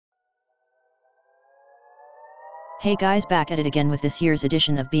Hey guys, back at it again with this year's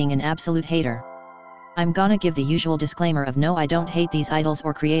edition of being an absolute hater. I'm gonna give the usual disclaimer of no, I don't hate these idols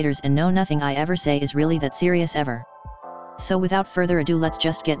or creators, and no, nothing I ever say is really that serious ever. So without further ado, let's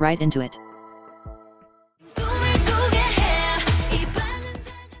just get right into it.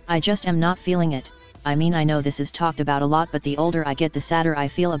 I just am not feeling it. I mean, I know this is talked about a lot, but the older I get the sadder I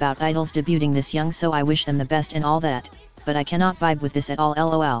feel about idols debuting this young, so I wish them the best and all that, but I cannot vibe with this at all,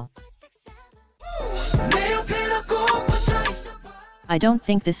 lol. I don't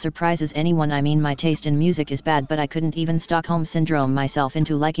think this surprises anyone. I mean, my taste in music is bad, but I couldn't even Stockholm Syndrome myself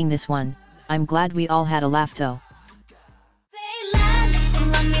into liking this one. I'm glad we all had a laugh though.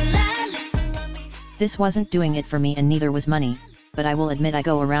 This wasn't doing it for me, and neither was Money, but I will admit I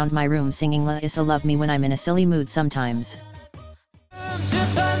go around my room singing La Issa Love Me when I'm in a silly mood sometimes.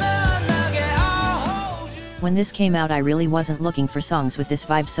 When this came out, I really wasn't looking for songs with this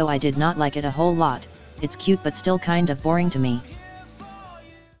vibe, so I did not like it a whole lot. It's cute but still kind of boring to me.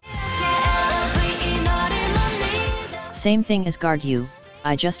 Same thing as Guard You,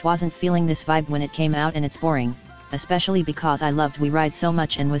 I just wasn't feeling this vibe when it came out, and it's boring, especially because I loved We Ride so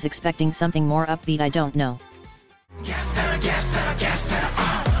much and was expecting something more upbeat. I don't know.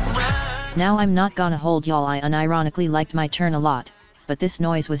 Now I'm not gonna hold y'all, I unironically liked My Turn a lot, but this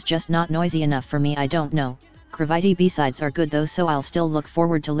noise was just not noisy enough for me. I don't know. Gravity B-sides are good though, so I'll still look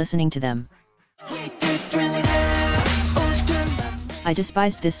forward to listening to them. I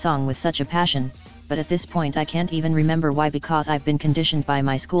despised this song with such a passion, but at this point I can't even remember why, because I've been conditioned by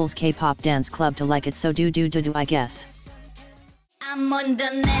my school's K-pop dance club to like it, so do I guess. I'm on the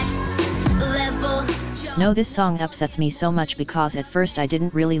next level. No, this song upsets me so much because at first I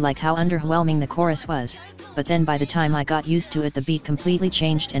didn't really like how underwhelming the chorus was, but then by the time I got used to it, the beat completely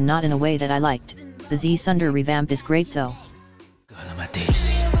changed, and not in a way that I liked. The Z Sunder revamp is great though.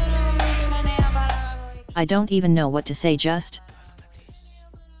 I don't even know what to say, just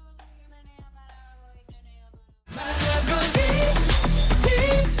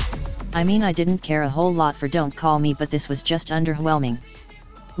I mean, I didn't care a whole lot for Don't Call Me, but this was just underwhelming.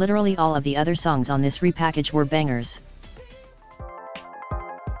 Literally all of the other songs on this repackage were bangers.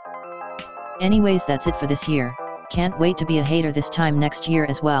 Anyways, that's it for this year. Can't wait to be a hater this time next year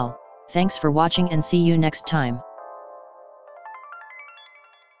as well. Thanks for watching and see you next time.